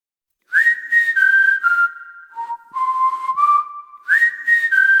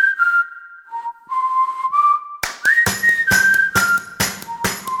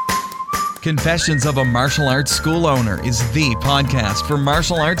Confessions of a Martial Arts School Owner is the podcast for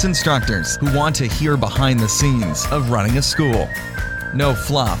martial arts instructors who want to hear behind the scenes of running a school. No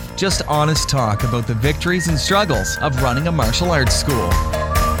fluff, just honest talk about the victories and struggles of running a martial arts school.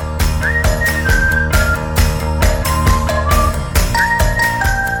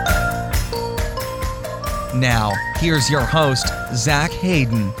 Now, here's your host, Zach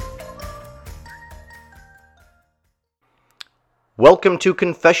Hayden. Welcome to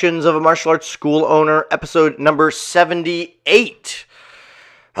Confessions of a Martial Arts School Owner, episode number 78.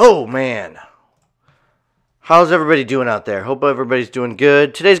 Oh, man. How's everybody doing out there? Hope everybody's doing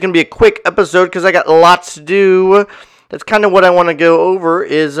good. Today's going to be a quick episode because I got lots to do. That's kind of what I want to go over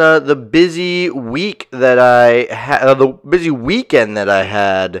is the busy week that I had, the busy weekend that I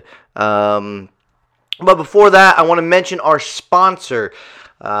had. But before that, I want to mention our sponsor.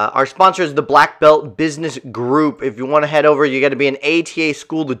 Our sponsor is the Black Belt Business Group. If you want to head over, you got to be an ATA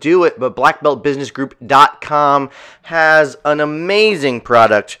school to do it, but blackbeltbusinessgroup.com has an amazing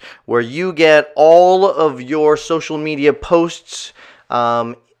product where you get all of your social media posts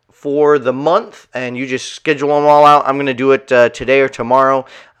for the month, and you just schedule them all out. I'm going to do it today or tomorrow.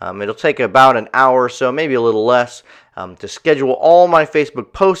 It'll take about an hour or so, maybe a little less. To schedule all my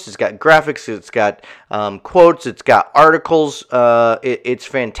Facebook posts. It's got graphics, it's got quotes, it's got articles. It's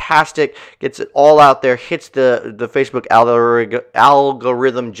fantastic. Gets it all out there. Hits the Facebook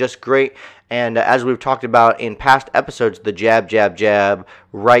algorithm just great. And as we've talked about in past episodes, the jab, jab, jab,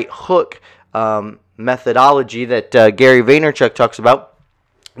 right hook methodology that Gary Vaynerchuk talks about.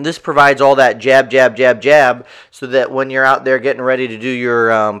 This provides all that jab, jab, jab, jab, so that when you're out there getting ready to do your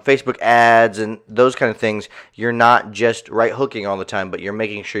Facebook ads and those kind of things, you're not just right hooking all the time, but you're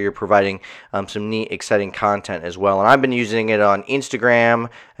making sure you're providing some neat, exciting content as well. And I've been using it on Instagram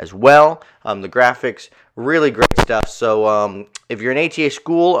as well. The graphics, really great stuff. So if you're an ATA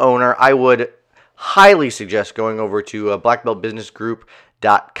school owner, I would highly suggest going over to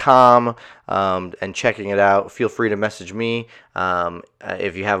blackbeltbusinessgroup.com and checking it out. Feel free to message me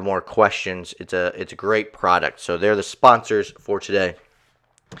if you have more questions. It's a great product. So they're the sponsors for today.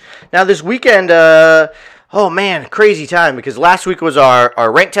 Now this weekend, oh man, crazy time because last week was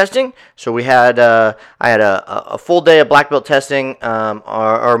our rank testing. So we had I had a full day of black belt testing.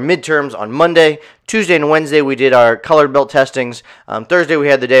 Our midterms on Monday. Tuesday and Wednesday we did our colored belt testings. Thursday we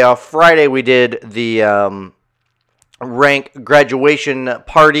had the day off. Friday we did the rank graduation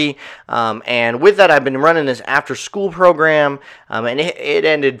party, and with that I've been running this after school program, and it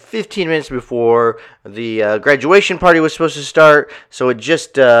ended 15 minutes before the graduation party was supposed to start, so it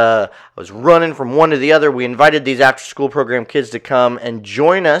just I was running from one to the other. We invited these after school program kids to come and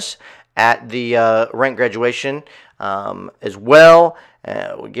join us at the rank graduation as well.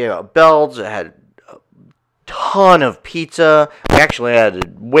 We gave out belts. I had a ton of pizza. We actually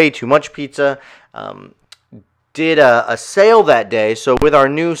had way too much pizza. Did a sale that day, so with our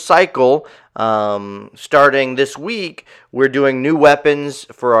new cycle starting this week, we're doing new weapons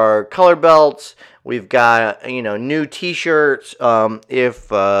for our color belts. We've got new T-shirts if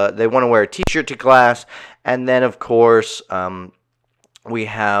they want to wear a T-shirt to class, and then of course we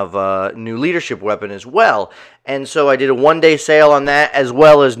have a new leadership weapon as well. And so I did a one-day sale on that, as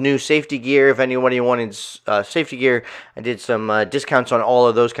well as new safety gear. If anybody wanted safety gear, I did some discounts on all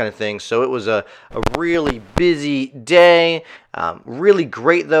of those kind of things. So it was a really busy day. Really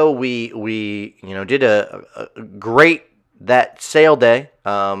great, though. We did a great that sale day.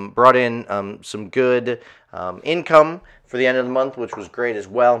 Brought in some good income for the end of the month, which was great as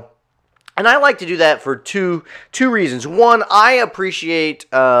well. And I like to do that for two reasons. One, I appreciate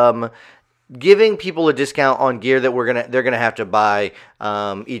giving people a discount on gear that they're gonna have to buy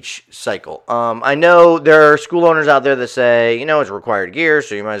each cycle. I know there are school owners out there that say, it's required gear,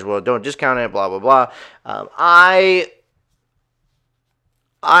 so you might as well don't discount it. Blah blah blah.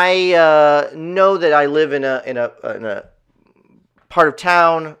 I know that I live in a part of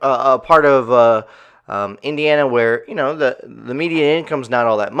town, a part of Indiana where the median income's not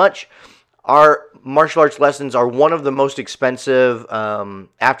all that much. Our martial arts lessons are one of the most expensive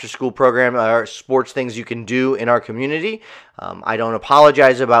after-school program or sports things you can do in our community. I don't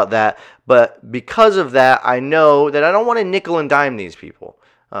apologize about that, but because of that, I know that I don't want to nickel and dime these people.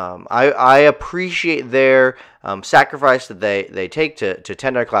 I appreciate their sacrifice that they take to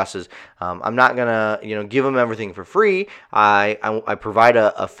attend our classes. I'm not gonna give them everything for free. I provide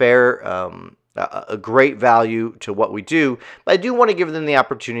a fair a great value to what we do, but I do want to give them the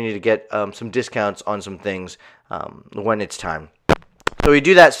opportunity to get some discounts on some things when it's time. So we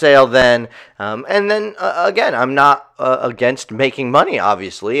do that sale then, and then again, I'm not against making money,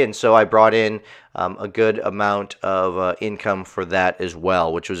 obviously, and so I brought in a good amount of income for that as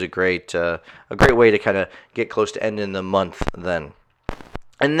well, which was a great way to kind of get close to ending the month then.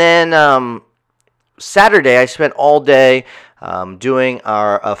 And then Saturday, I spent all day doing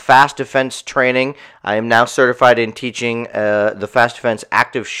our fast defense training. I am now certified in teaching the fast defense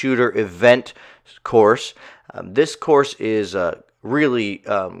active shooter event course. This course is really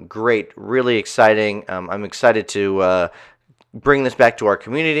great, really exciting. I'm excited to bring this back to our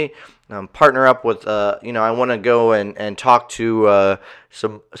community. Partner up with, I want to go and talk to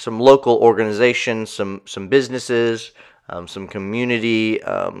some local organizations, some businesses, some community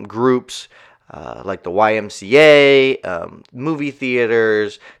groups. Like the YMCA, movie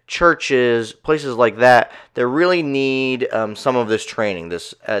theaters, churches, places like that really need some of this training,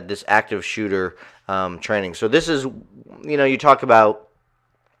 this active shooter training. So this is, you talk about,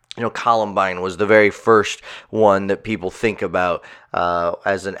 Columbine was the very first one that people think about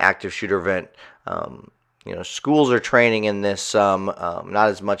as an active shooter event. Schools are training in this not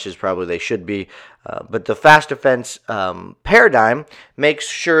as much as probably they should be, but the fast defense paradigm makes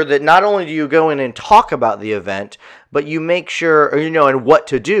sure that not only do you go in and talk about the event, but you make sure, and what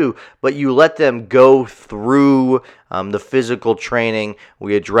to do, but you let them go through the physical training.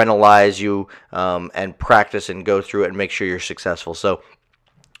 We adrenalize you and practice and go through it and make sure you're successful. So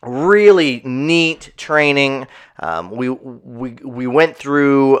really neat training. We went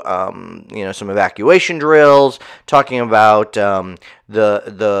through some evacuation drills, talking about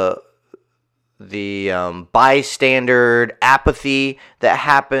the bystander apathy that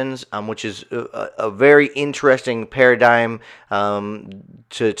happens, which is a very interesting paradigm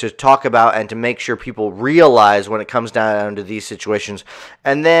to talk about and to make sure people realize when it comes down to these situations.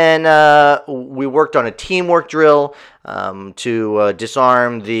 And then we worked on a teamwork drill to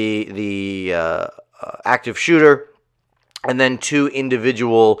disarm the active shooter. And then 2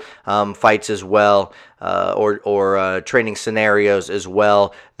 individual fights as well, or training scenarios as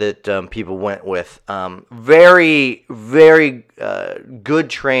well that people went with. Very, very good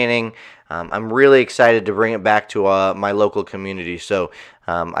training. I'm really excited to bring it back to my local community. So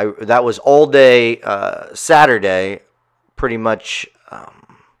that was all day Saturday, pretty much.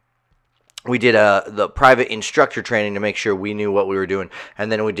 We did the private instructor training to make sure we knew what we were doing,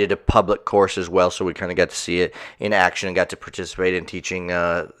 and then we did a public course as well, so we kind of got to see it in action and got to participate in teaching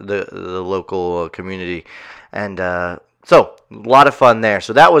the local community, and so a lot of fun there.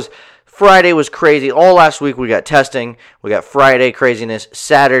 So that was Friday was crazy. All last week we got testing, we got Friday craziness.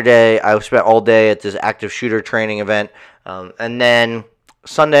 Saturday I spent all day at this active shooter training event, and then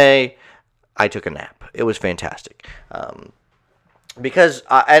Sunday I took a nap. It was fantastic. Because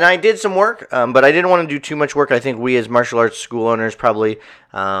and I did some work, but I didn't want to do too much work. I think we as martial arts school owners probably,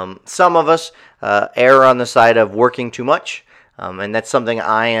 some of us, err on the side of working too much, and that's something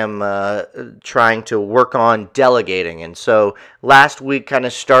I am trying to work on delegating. And so last week kind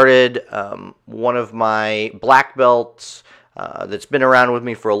of started one of my black belts that's been around with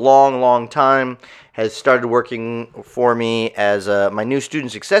me for a long, long time, has started working for me as my new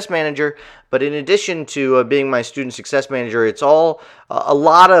student success manager. But in addition to being my student success manager, it's all a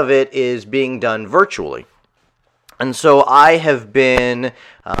lot of it is being done virtually. And so I have been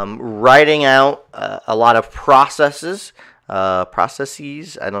writing out a lot of processes. I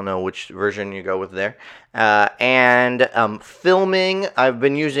don't know which version you go with there. And filming. I've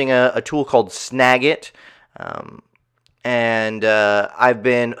been using a tool called Snagit. And I've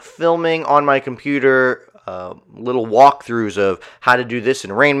been filming on my computer little walkthroughs of how to do this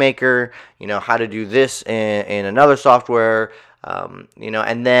in Rainmaker, how to do this in another software,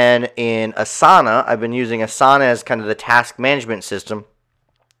 and then in Asana, I've been using Asana as kind of the task management system,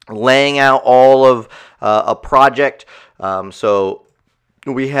 laying out all of a project. So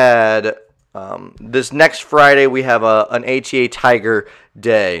we had this next Friday, we have an ATA Tiger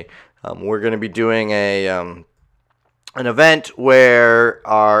Day. We're going to be doing an event where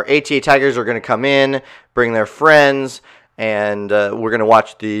our ATA Tigers are going to come in, bring their friends, and we're going to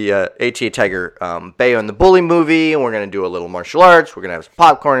watch the ATA Tiger Bayo and the Bully movie, and we're going to do a little martial arts. We're going to have some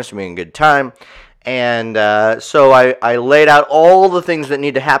popcorn. It's going to be a good time. And so I laid out all the things that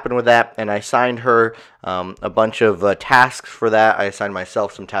need to happen with that, and I assigned her a bunch of tasks for that. I assigned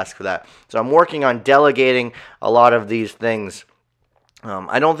myself some tasks for that. So I'm working on delegating a lot of these things.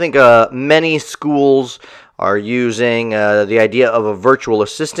 I don't think many schools are using the idea of a virtual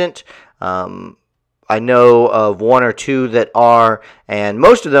assistant. I know of 1 or 2 that are, and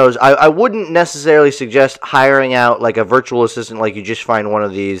most of those, I wouldn't necessarily suggest hiring out like a virtual assistant like you just find one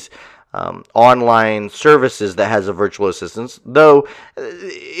of these online services that has a virtual assistant, though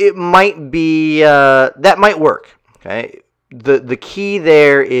it might be, that might work, okay? the key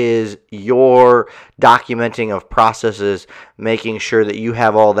there is your documenting of processes, making sure that you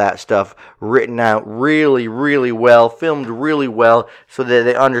have all that stuff written out really, really well, filmed really well, so that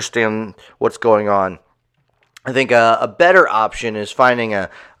they understand what's going on. I think a better option is finding a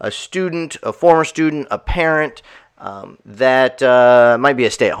student, a former student, a parent that might be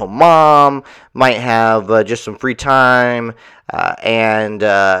a stay-at-home mom, might have just some free time, and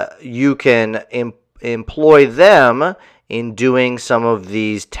you can employ them in doing some of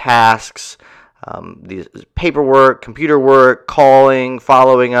these tasks, these paperwork, computer work, calling,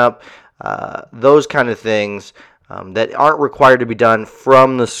 following up, those kind of things that aren't required to be done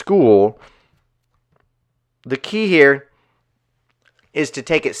from the school. The key here is to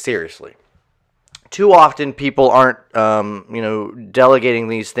take it seriously. Too often people aren't, delegating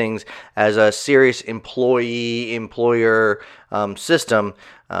these things as a serious employee-employer system,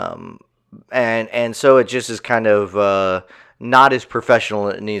 and so it just is kind of not as professional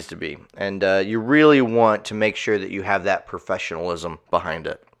as it needs to be. And you really want to make sure that you have that professionalism behind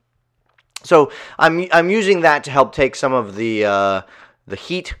it. So I'm using that to help take some of the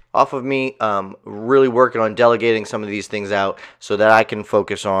heat off of me, really working on delegating some of these things out so that I can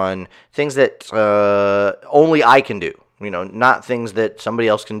focus on things that only I can do. Not things that somebody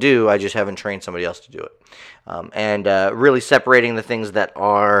else can do. I just haven't trained somebody else to do it. And really separating the things that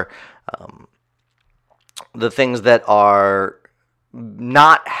are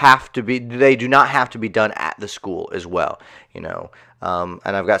not have to be, they do not have to be done at the school as well, and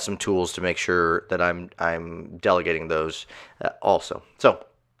I've got some tools to make sure that I'm delegating those also. So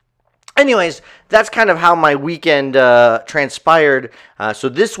anyways, that's kind of how my weekend transpired. So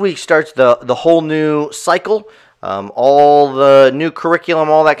this week starts the whole new cycle, all the new curriculum,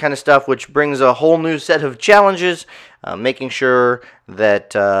 all that kind of stuff, which brings a whole new set of challenges, making sure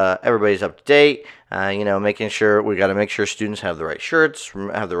that everybody's up to date, making sure we got to make sure students have the right shirts,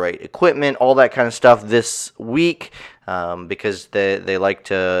 have the right equipment, all that kind of stuff this week, because they like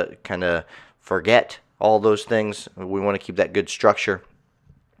to kind of forget all those things. We want to keep that good structure,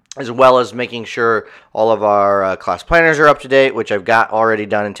 as well as making sure all of our class planners are up to date, which I've got already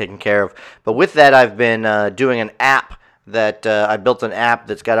done and taken care of. But with that, I've been doing an app that I built an app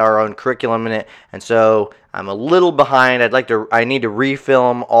that's got our own curriculum in it, and so I'm a little behind. I need to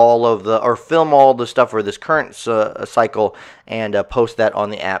refilm film all the stuff for this current cycle and post that on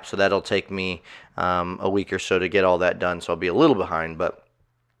the app. So that'll take me a week or so to get all that done. So I'll be a little behind, but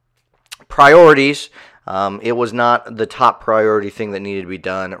priorities. It was not the top priority thing that needed to be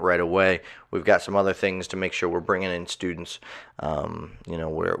done right away. We've got some other things to make sure we're bringing in students,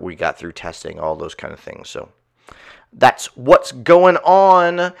 where we got through testing, all those kind of things. So that's what's going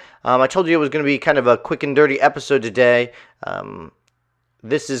on. I told you it was going to be kind of a quick and dirty episode today.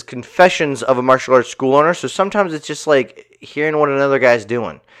 This is Confessions of a Martial Arts School Owner, so sometimes it's just like hearing what another guy's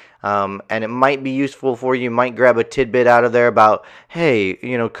doing. And it might be useful for you. You might grab a tidbit out of there about, hey,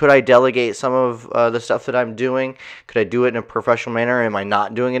 could I delegate some of the stuff that I'm doing? Could I do it in a professional manner? Am I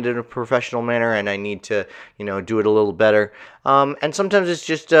not doing it in a professional manner and I need to, do it a little better? And sometimes it's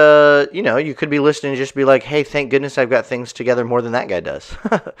just, you could be listening and just be like, hey, thank goodness I've got things together more than that guy does.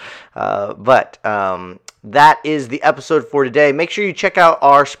 But that is the episode for today. Make sure you check out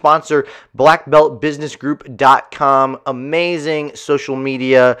our sponsor, blackbeltbusinessgroup.com. Amazing social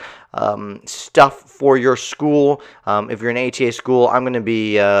media stuff for your school. If you're an ATA school, I'm going to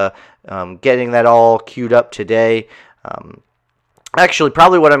be getting that all queued up today. Actually,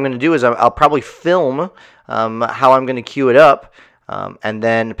 probably what I'm going to do is I'll probably film how I'm going to queue it up. And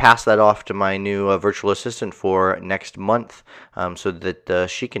then pass that off to my new virtual assistant for next month so that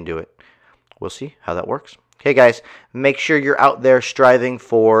she can do it. We'll see how that works. Okay, guys, make sure you're out there striving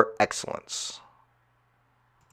for excellence.